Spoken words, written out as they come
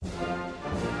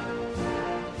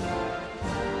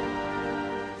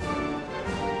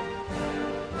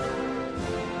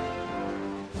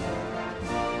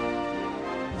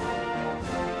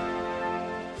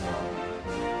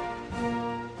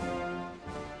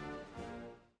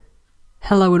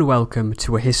Hello and welcome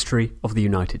to A History of the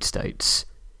United States.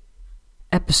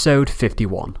 Episode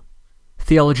 51,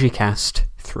 Theologycast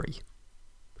 3.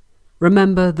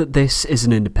 Remember that this is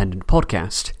an independent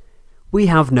podcast. We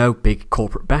have no big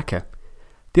corporate backer.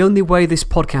 The only way this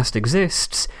podcast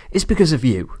exists is because of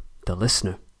you, the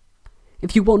listener.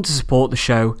 If you want to support the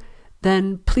show,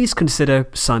 then please consider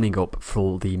signing up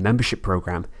for the membership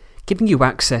program, giving you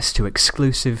access to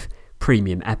exclusive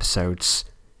premium episodes.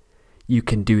 You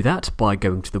can do that by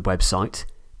going to the website,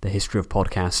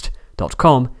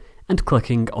 thehistoryofpodcast.com, and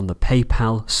clicking on the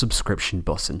PayPal subscription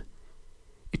button.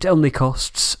 It only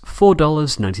costs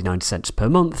 $4.99 per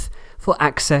month for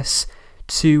access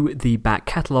to the back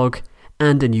catalogue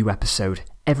and a new episode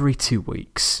every 2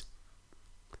 weeks.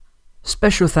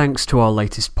 Special thanks to our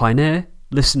latest pioneer,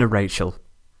 listener Rachel.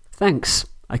 Thanks,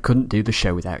 I couldn't do the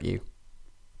show without you.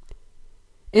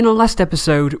 In our last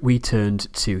episode, we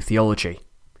turned to theology.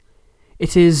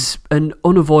 It is an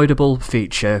unavoidable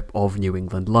feature of New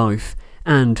England life,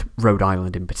 and Rhode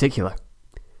Island in particular.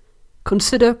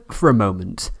 Consider, for a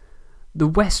moment, The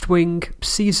West Wing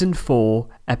Season 4,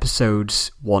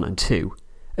 Episodes 1 and 2,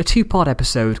 a two-part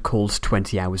episode called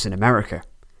 20 Hours in America.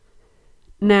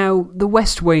 Now, The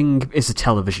West Wing is a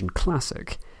television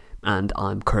classic, and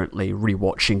I'm currently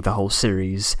rewatching the whole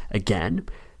series again,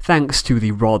 thanks to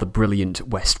the rather brilliant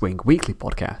West Wing Weekly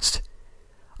podcast.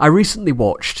 I recently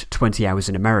watched 20 Hours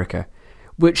in America,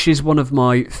 which is one of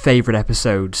my favourite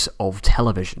episodes of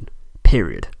television,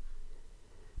 period.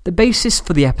 The basis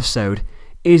for the episode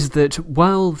is that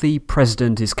while the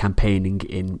president is campaigning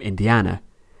in Indiana,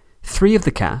 three of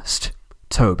the cast,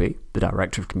 Toby, the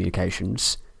director of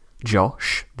communications,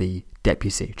 Josh, the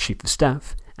deputy chief of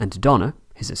staff, and Donna,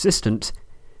 his assistant,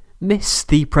 miss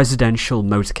the presidential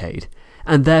motorcade,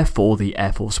 and therefore the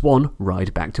Air Force One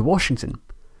ride back to Washington.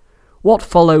 What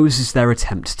follows is their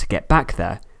attempt to get back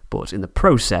there, but in the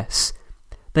process,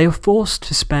 they are forced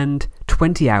to spend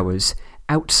 20 hours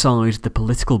outside the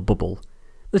political bubble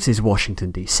that is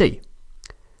Washington, D.C.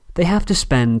 They have to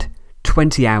spend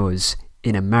 20 hours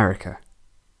in America.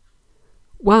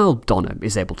 While Donna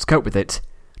is able to cope with it,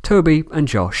 Toby and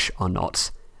Josh are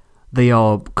not. They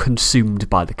are consumed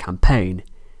by the campaign.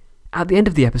 At the end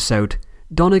of the episode,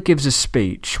 Donna gives a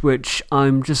speech which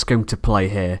I'm just going to play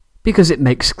here, because it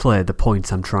makes clear the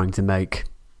point I'm trying to make.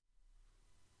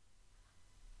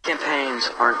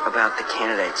 Campaigns aren't about the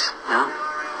candidates, no?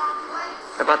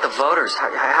 They're about the voters.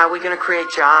 How are we going to create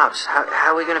jobs?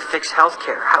 How are we going to fix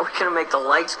healthcare? How are we going to make the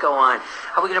lights go on?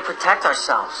 How are we going to protect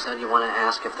ourselves? So you want to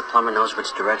ask if the plumber knows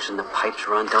which direction the pipes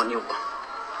run, don't you?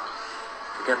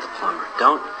 Forget the plumber.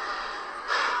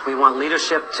 We want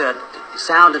leadership to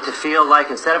sound and to feel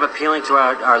like, instead of appealing to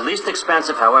our least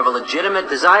expensive, however legitimate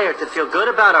desire to feel good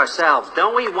about ourselves,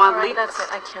 don't we want... All right, that's it.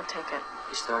 I can't take it.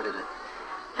 You started it.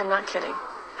 I'm not kidding.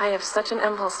 I have such an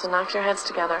impulse to knock your heads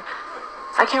together.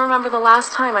 I can't remember the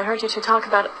last time I heard you two talk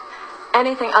about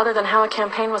anything other than how a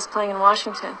campaign was playing in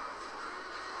Washington.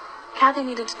 Kathy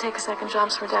needed to take a second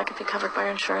job so her dad could be covered by her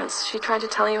insurance. She tried to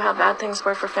tell you how bad things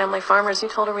were for family farmers. You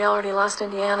told her we already lost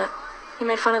Indiana. You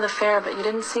made fun of the fair, but you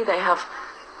didn't see they have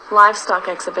livestock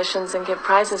exhibitions and give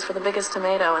prizes for the biggest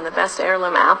tomato and the best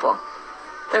heirloom apple.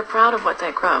 They're proud of what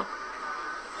they grow.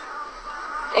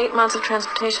 8 months of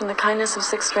transportation, the kindness of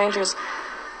 6 strangers,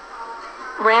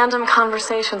 random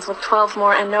conversations with 12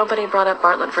 more, and nobody brought up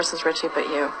Bartlett versus Ritchie but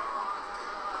you.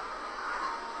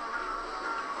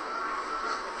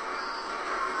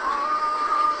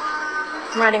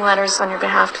 I'm writing letters on your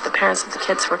behalf to the parents of the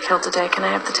kids who were killed today. Can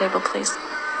I have the table, please?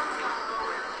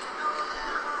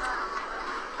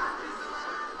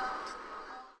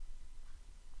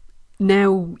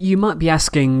 Now, you might be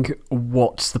asking,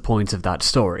 what's the point of that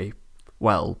story?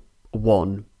 Well,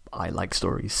 1, I like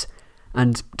stories,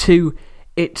 and 2,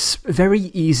 it's very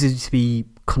easy to be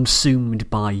consumed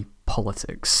by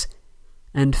politics,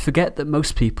 and forget that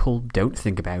most people don't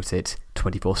think about it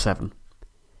 24/7.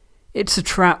 It's a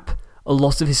trap a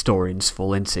lot of historians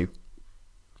fall into.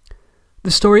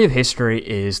 The story of history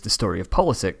is the story of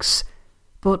politics,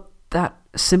 but that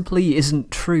simply isn't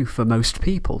true for most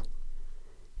people.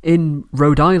 In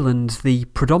Rhode Island, the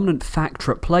predominant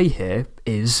factor at play here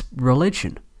is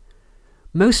religion.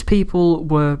 Most people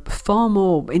were far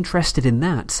more interested in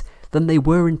that than they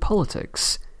were in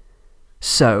politics.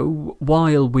 So,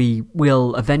 while we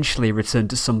will eventually return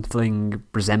to something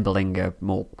resembling a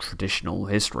more traditional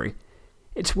history,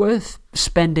 it's worth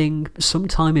spending some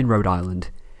time in Rhode Island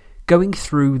going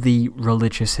through the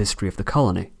religious history of the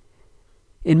colony.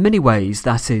 In many ways,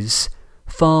 that is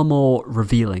far more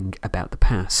revealing about the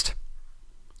past.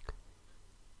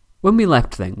 When we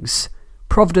left things,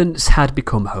 Providence had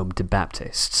become home to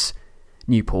Baptists,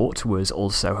 Newport was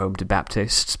also home to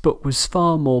Baptists, but was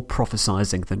far more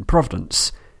prophesying than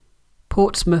Providence.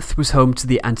 Portsmouth was home to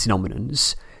the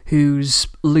Antinomians, whose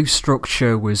loose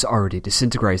structure was already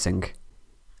disintegrating.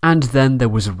 And then there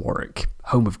was Warwick,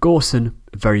 home of Gorton,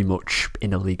 very much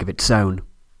in a league of its own.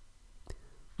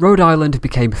 Rhode Island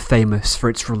became famous for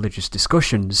its religious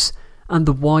discussions and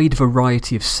the wide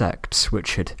variety of sects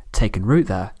which had taken root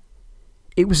there.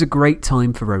 It was a great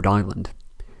time for Rhode Island,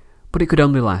 but it could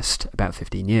only last about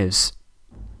 15 years.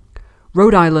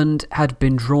 Rhode Island had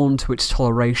been drawn to its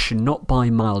toleration not by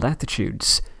mild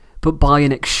attitudes, but by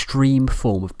an extreme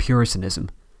form of Puritanism.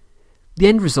 The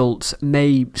end result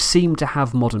may seem to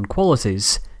have modern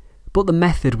qualities, but the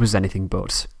method was anything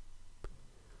but.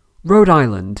 Rhode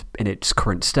Island, in its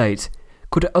current state,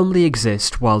 could only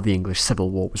exist while the English Civil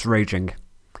War was raging,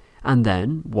 and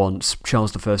then, once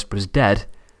Charles I was dead,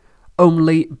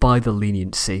 only by the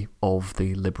leniency of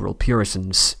the liberal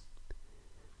Puritans.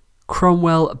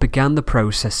 Cromwell began the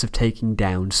process of taking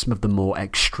down some of the more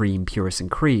extreme Puritan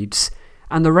creeds,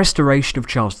 and the restoration of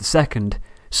Charles II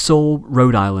saw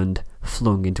Rhode Island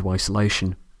flung into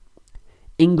isolation.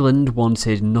 England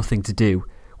wanted nothing to do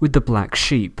with the black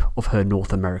sheep of her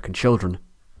North American children.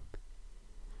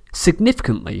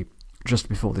 Significantly, just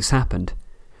before this happened,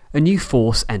 a new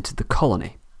force entered the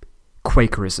colony: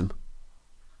 Quakerism.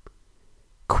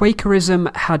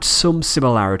 Quakerism had some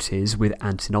similarities with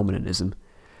Antinomianism,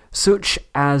 such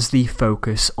as the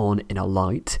focus on inner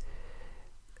light,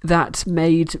 that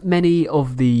made many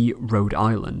of the Rhode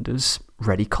Islanders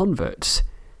ready converts,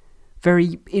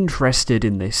 very interested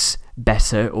in this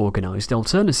better organised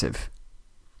alternative.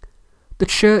 The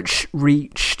church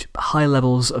reached high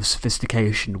levels of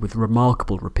sophistication with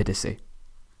remarkable rapidity.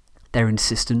 Their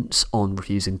insistence on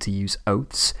refusing to use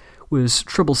oaths was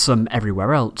troublesome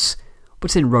everywhere else,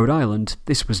 but in Rhode Island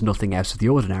this was nothing out of the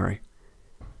ordinary.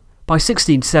 By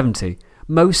 1670,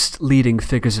 most leading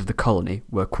figures of the colony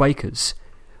were Quakers,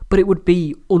 but it would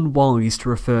be unwise to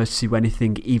refer to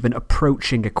anything even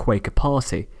approaching a Quaker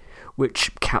party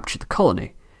which captured the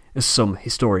colony, as some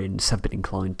historians have been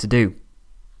inclined to do.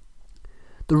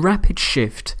 The rapid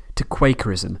shift to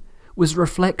Quakerism was a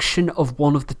reflection of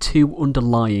one of the two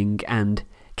underlying and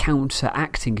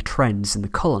counteracting trends in the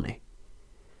colony: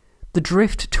 the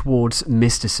drift towards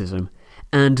mysticism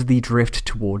and the drift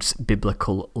towards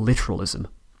biblical literalism.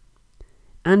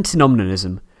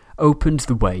 Antinomianism opened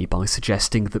the way by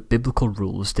suggesting that biblical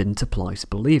rules didn't apply to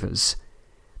believers.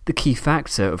 The key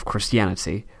factor of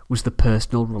Christianity was the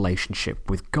personal relationship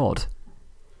with God.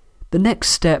 The next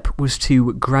step was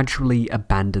to gradually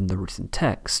abandon the written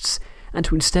texts and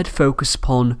to instead focus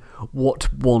upon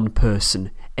what one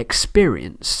person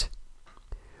experienced.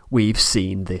 We've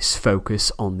seen this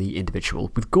focus on the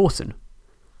individual with Gorton.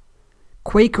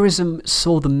 Quakerism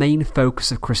saw the main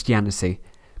focus of Christianity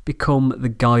become the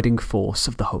guiding force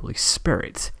of the Holy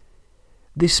Spirit.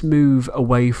 This move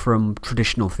away from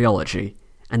traditional theology,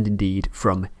 and indeed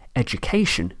from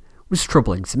education, was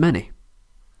troubling to many.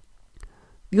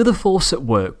 The other force at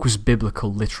work was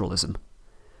biblical literalism.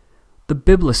 The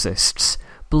biblicists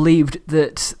believed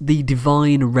that the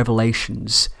divine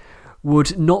revelations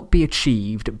would not be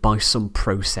achieved by some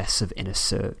process of inner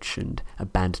search and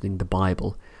abandoning the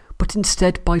Bible, but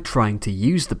instead by trying to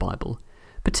use the Bible,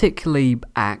 particularly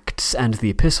Acts and the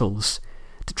Epistles,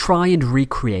 to try and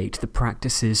recreate the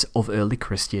practices of early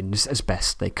Christians as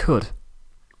best they could.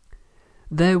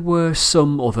 There were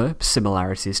some other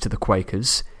similarities to the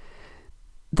Quakers.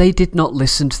 They did not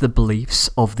listen to the beliefs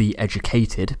of the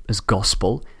educated as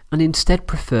gospel and instead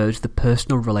preferred the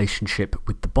personal relationship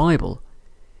with the Bible.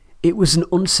 It was an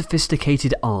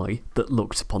unsophisticated eye that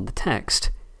looked upon the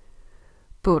text,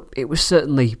 but it was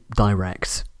certainly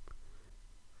direct.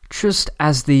 Just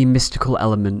as the mystical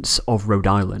elements of Rhode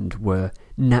Island were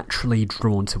naturally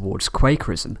drawn towards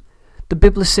Quakerism, the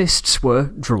biblicists were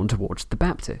drawn towards the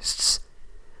Baptists.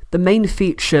 The main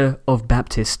feature of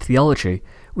Baptist theology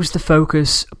was the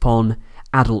focus upon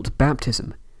adult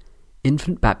baptism.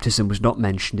 Infant baptism was not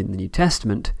mentioned in the New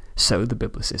Testament, so the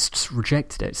biblicists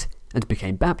rejected it and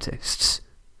became Baptists.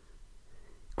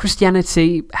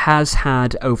 Christianity has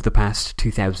had, over the past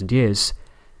 2,000 years,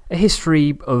 a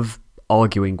history of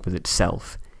arguing with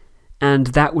itself, and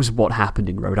that was what happened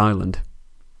in Rhode Island.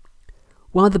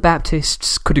 While the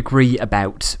Baptists could agree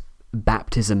about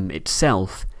baptism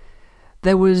itself,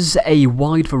 there was a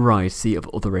wide variety of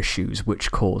other issues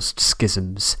which caused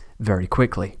schisms very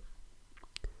quickly.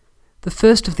 The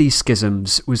first of these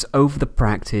schisms was over the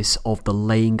practice of the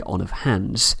laying on of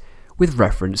hands, with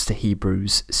reference to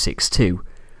Hebrews 6:2,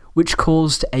 which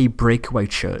caused a breakaway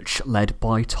church led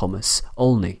by Thomas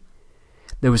Olney.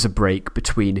 There was a break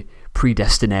between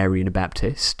predestinarian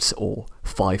Baptists, or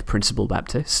Five Principle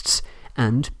Baptists,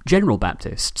 and General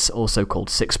Baptists, also called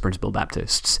Six Principle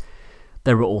Baptists.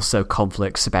 There were also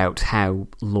conflicts about how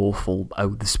lawful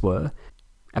oaths were,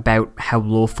 about how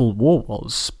lawful war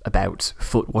was, about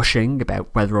foot washing, about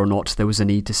whether or not there was a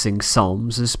need to sing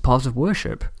psalms as part of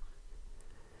worship.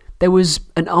 There was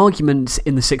an argument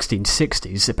in the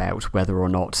 1660s about whether or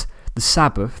not the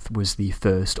Sabbath was the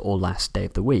first or last day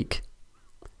of the week.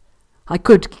 I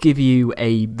could give you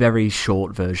a very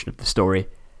short version of the story,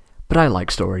 but I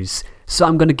like stories, so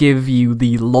I'm going to give you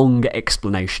the long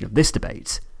explanation of this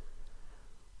debate.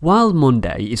 While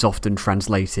Monday is often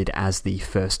translated as the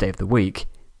first day of the week,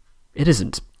 it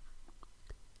isn't.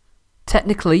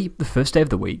 Technically, the first day of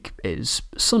the week is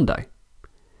Sunday.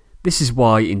 This is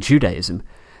why in Judaism,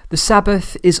 the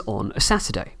Sabbath is on a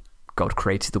Saturday. God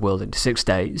created the world into 6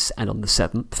 days, and on the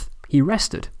seventh, he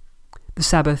rested. The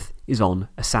Sabbath is on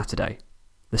a Saturday,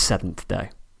 the seventh day.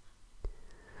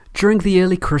 During the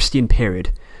early Christian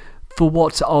period, for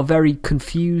what are very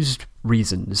confused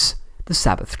reasons, the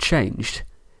Sabbath changed.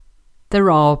 There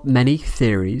are many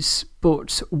theories,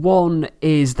 but one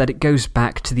is that it goes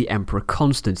back to the Emperor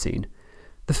Constantine,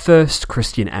 the first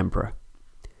Christian emperor.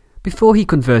 Before he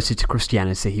converted to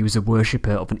Christianity, he was a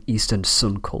worshipper of an Eastern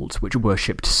sun cult which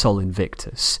worshipped Sol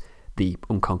Invictus, the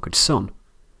unconquered sun.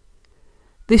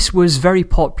 This was very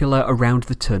popular around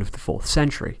the turn of the 4th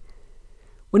century.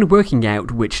 When working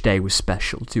out which day was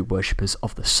special to worshippers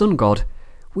of the sun god,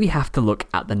 we have to look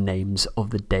at the names of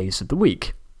the days of the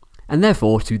week, and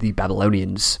therefore to the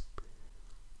Babylonians.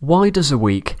 Why does a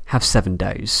week have 7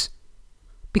 days?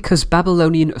 Because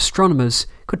Babylonian astronomers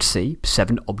could see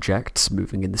 7 objects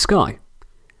moving in the sky.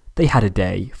 They had a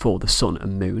day for the sun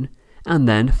and moon, and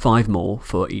then 5 more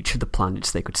for each of the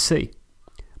planets they could see: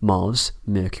 Mars,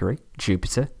 Mercury,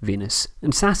 Jupiter, Venus,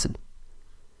 and Saturn.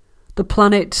 The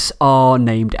planets are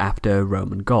named after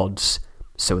Roman gods,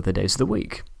 so are the days of the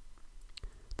week.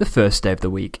 The first day of the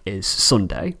week is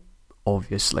Sunday,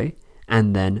 obviously,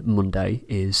 and then Monday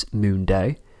is Moon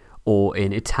Day, or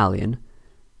in Italian,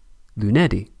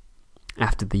 Lunedì,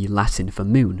 after the Latin for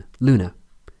moon, Luna.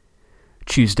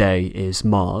 Tuesday is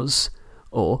Mars,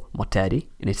 or Martedì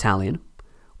in Italian.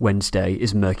 Wednesday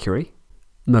is Mercury,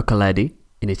 Mercoledì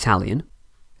in Italian.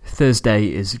 Thursday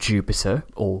is Jupiter,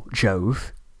 or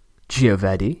Jove,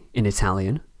 Giovedì in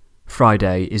Italian.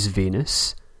 Friday is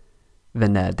Venus,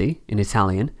 Venerdì in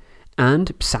Italian.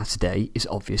 And Saturday is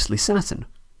obviously Saturn.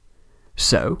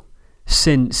 So,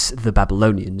 since the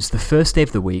Babylonians, the first day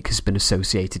of the week has been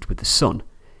associated with the sun,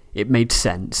 it made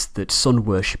sense that sun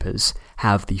worshippers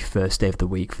have the first day of the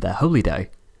week for their holy day.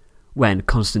 When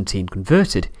Constantine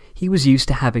converted, he was used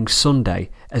to having Sunday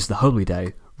as the holy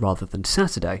day rather than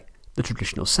Saturday, the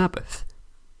traditional Sabbath.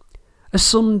 A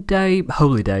Sunday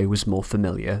holy day was more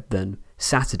familiar than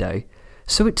Saturday,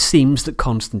 so it seems that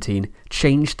Constantine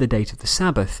changed the date of the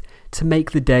Sabbath to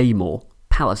make the day more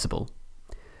palatable.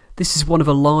 This is one of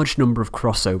a large number of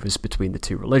crossovers between the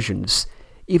two religions.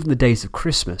 Even the days of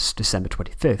Christmas, December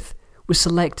 25th, was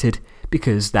selected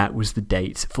because that was the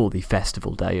date for the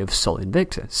festival day of Sol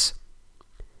Invictus.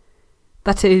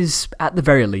 That is, at the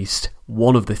very least,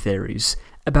 one of the theories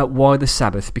about why the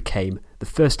Sabbath became the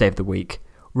first day of the week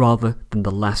rather than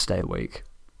the last day of the week.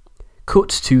 Cut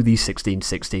to the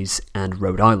 1660s and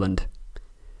Rhode Island.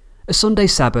 A Sunday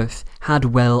Sabbath had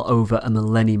well over a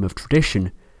millennium of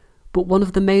tradition, but one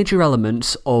of the major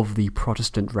elements of the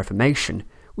Protestant Reformation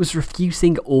was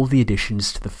refuting all the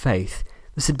additions to the faith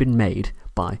that had been made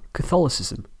by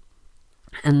Catholicism,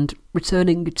 and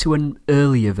returning to an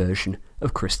earlier version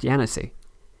of Christianity.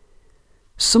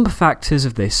 Some factors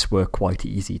of this were quite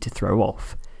easy to throw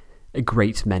off. A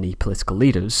great many political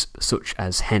leaders, such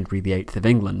as Henry VIII of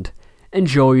England,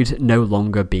 enjoyed no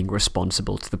longer being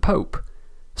responsible to the Pope.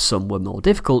 Some were more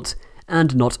difficult,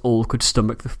 and not all could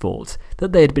stomach the thought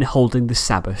that they had been holding the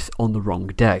Sabbath on the wrong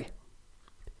day.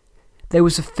 There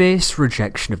was a fierce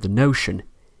rejection of the notion.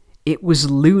 It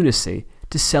was lunacy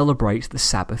to celebrate the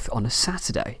Sabbath on a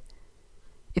Saturday.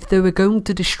 If they were going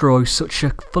to destroy such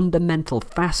a fundamental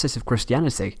facet of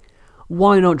Christianity,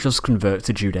 why not just convert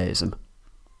to Judaism?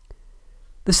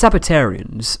 The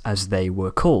Sabbatarians, as they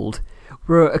were called,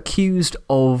 were accused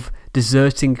of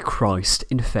deserting Christ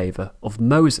in favour of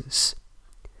Moses.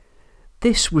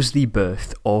 This was the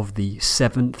birth of the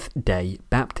Seventh-day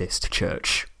Baptist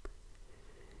Church.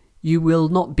 You will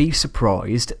not be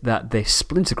surprised that this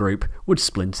splinter group would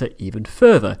splinter even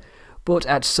further, but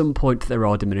at some point there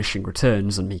are diminishing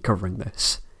returns on me covering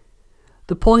this.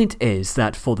 The point is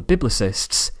that for the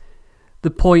biblicists, the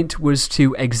point was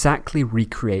to exactly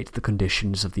recreate the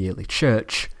conditions of the early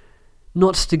church,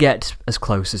 not to get as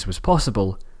close as was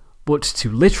possible, but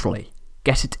to literally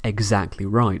get it exactly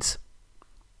right.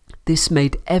 This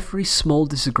made every small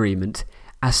disagreement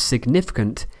as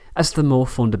significant as the more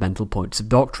fundamental points of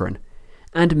doctrine,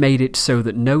 and made it so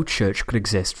that no church could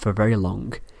exist for very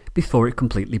long before it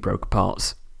completely broke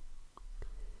apart.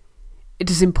 It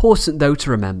is important though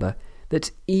to remember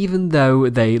that even though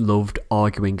they loved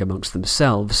arguing amongst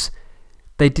themselves,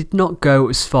 they did not go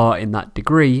as far in that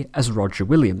degree as Roger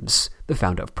Williams, the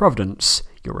founder of Providence,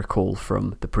 you'll recall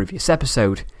from the previous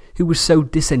episode, who was so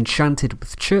disenchanted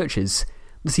with churches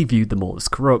that he viewed them all as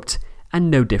corrupt and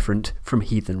no different from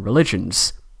heathen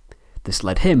religions. This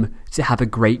led him to have a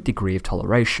great degree of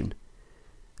toleration.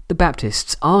 The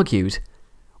Baptists argued,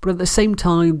 but at the same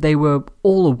time they were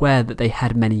all aware that they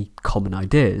had many common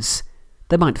ideas.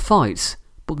 They might fight,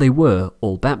 but they were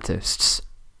all Baptists.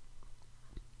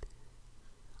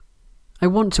 I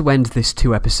want to end this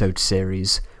 2-episode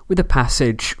series with a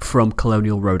passage from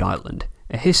Colonial Rhode Island,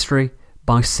 a history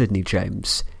by Sidney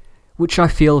James, which I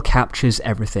feel captures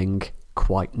everything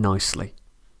quite nicely.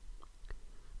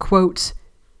 Quote,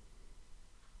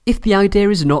 "If the idea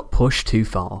is not pushed too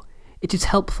far, it is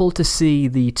helpful to see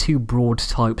the two broad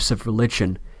types of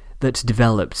religion that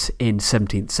developed in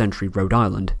 17th century Rhode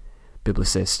Island,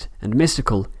 biblicist and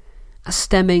mystical, as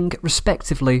stemming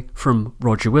respectively from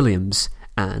Roger Williams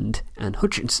and Anne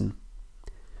Hutchinson.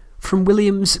 From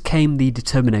Williams came the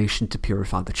determination to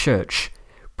purify the church,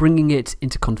 bringing it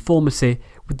into conformity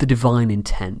with the divine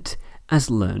intent as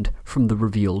learned from the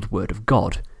revealed Word of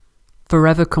God,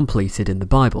 forever completed in the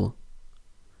Bible.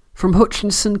 From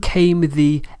Hutchinson came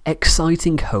the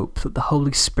exciting hope that the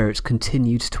Holy Spirit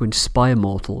continued to inspire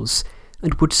mortals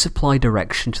and would supply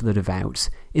direction to the devout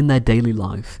in their daily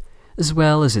life as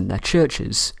well as in their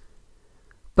churches.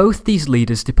 Both these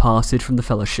leaders departed from the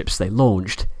fellowships they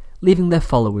launched, leaving their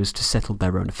followers to settle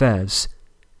their own affairs.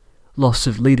 Loss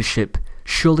of leadership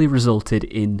surely resulted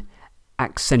in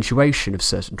accentuation of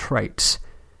certain traits,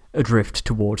 a drift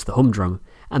towards the humdrum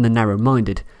and the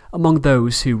narrow-minded among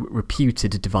those who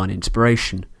reputed divine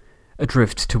inspiration, a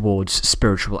drift towards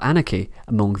spiritual anarchy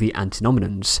among the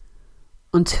antinomians,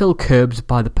 until curbed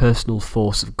by the personal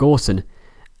force of Gorton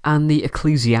and the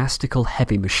ecclesiastical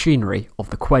heavy machinery of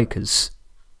the Quakers.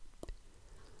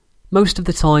 Most of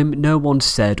the time, no one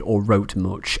said or wrote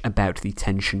much about the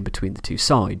tension between the two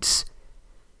sides.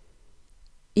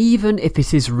 Even if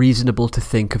it is reasonable to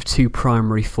think of two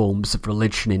primary forms of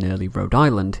religion in early Rhode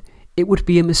Island, it would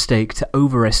be a mistake to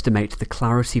overestimate the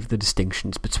clarity of the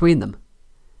distinctions between them.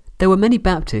 There were many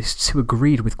Baptists who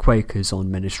agreed with Quakers on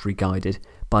ministry guided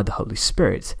by the Holy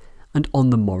Spirit and on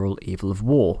the moral evil of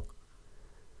war.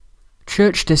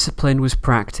 Church discipline was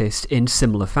practiced in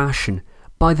similar fashion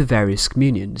by the various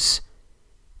communions.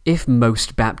 If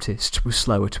most Baptists were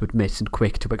slower to admit and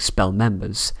quick to expel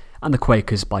members, and the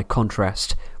Quakers, by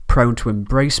contrast, prone to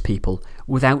embrace people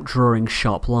without drawing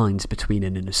sharp lines between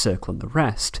an inner circle and the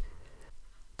rest,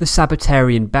 the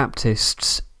Sabbatarian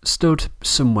Baptists stood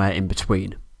somewhere in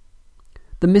between.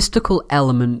 The mystical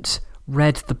element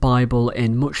read the Bible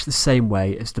in much the same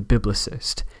way as the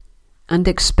biblicist, and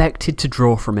expected to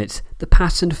draw from it the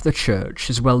pattern of the church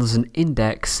as well as an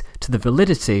index to the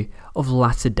validity of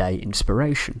latter-day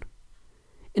inspiration.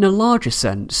 In a larger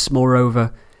sense,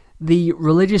 moreover, the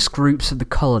religious groups of the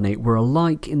colony were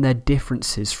alike in their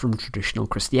differences from traditional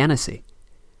Christianity.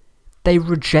 They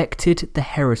rejected the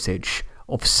heritage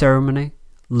of ceremony,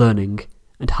 learning,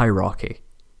 and hierarchy.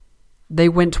 They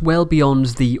went well beyond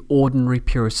the ordinary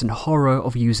Puritan horror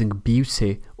of using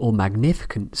beauty or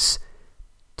magnificence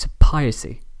to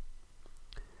piety.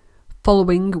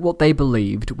 Following what they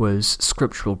believed was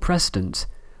scriptural precedent,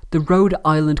 the Rhode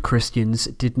Island Christians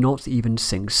did not even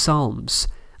sing psalms,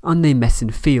 and they met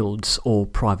in fields or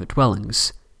private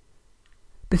dwellings.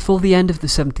 Before the end of the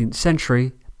 17th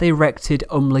century, they erected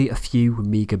only a few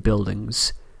meagre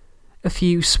buildings, a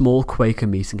few small Quaker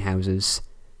meeting houses,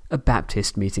 a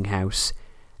Baptist meeting house,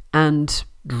 and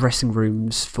dressing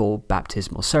rooms for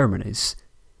baptismal ceremonies.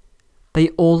 They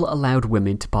all allowed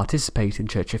women to participate in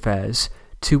church affairs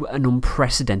to an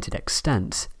unprecedented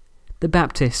extent, the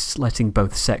Baptists letting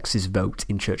both sexes vote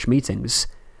in church meetings,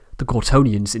 the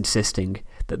Gortonians insisting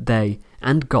that they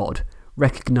and God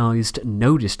recognised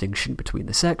no distinction between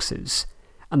the sexes,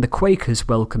 and the Quakers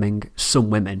welcoming some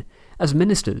women as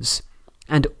ministers,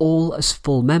 and all as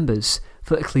full members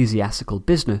for ecclesiastical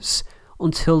business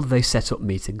until they set up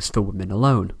meetings for women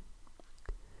alone.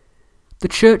 The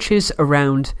churches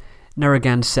around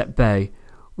Narragansett Bay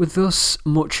were thus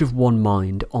much of one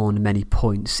mind on many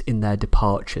points in their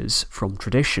departures from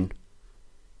tradition.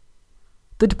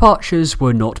 The departures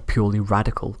were not purely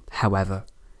radical, however.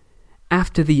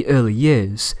 After the early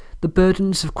years, the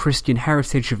burdens of Christian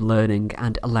heritage of learning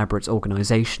and elaborate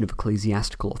organisation of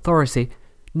ecclesiastical authority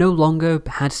no longer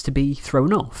had to be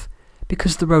thrown off,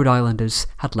 because the Rhode Islanders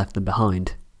had left them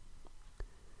behind.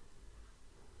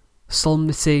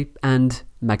 Solemnity and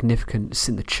magnificence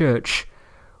in the church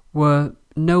were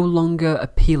no longer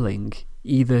appealing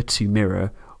either to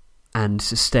mirror and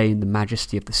sustain the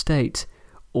majesty of the state,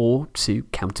 or to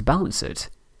counterbalance it.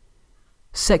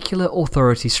 Secular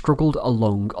authority struggled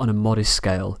along on a modest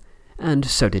scale, and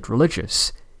so did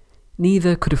religious.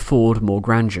 Neither could afford more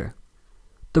grandeur.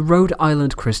 The Rhode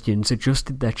Island Christians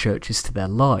adjusted their churches to their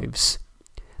lives.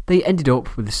 They ended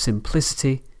up with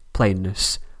simplicity,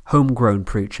 plainness, homegrown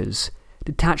preachers,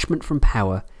 detachment from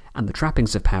power and the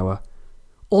trappings of power,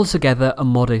 altogether a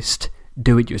modest,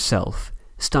 do-it-yourself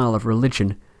style of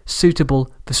religion suitable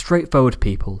for straightforward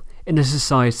people in a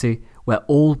society where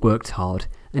all worked hard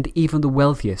and even the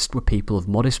wealthiest were people of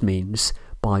modest means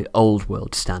by old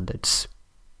world standards."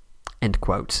 End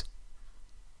quote.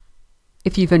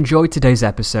 If you've enjoyed today's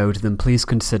episode, then please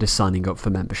consider signing up for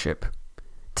membership.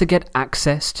 To get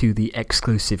access to the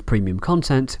exclusive premium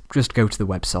content, just go to the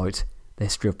website,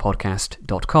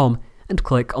 thehistoryofpodcast.com, and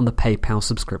click on the PayPal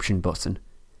subscription button.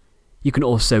 You can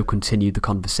also continue the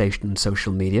conversation on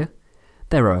social media.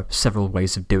 There are several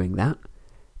ways of doing that.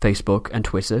 Facebook and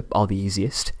Twitter are the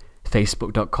easiest,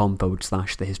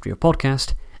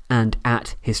 facebook.com/thehistoryofpodcast and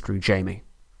 @historyjamie.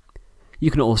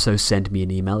 You can also send me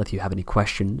an email if you have any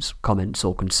questions, comments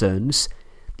or concerns.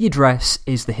 The address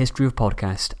is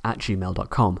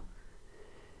thehistoryofpodcast@gmail.com.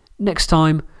 Next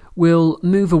time, we'll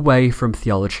move away from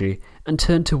theology and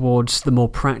turn towards the more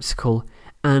practical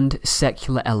and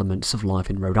secular elements of life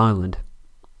in Rhode Island.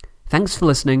 Thanks for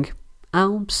listening.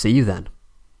 I'll see you then.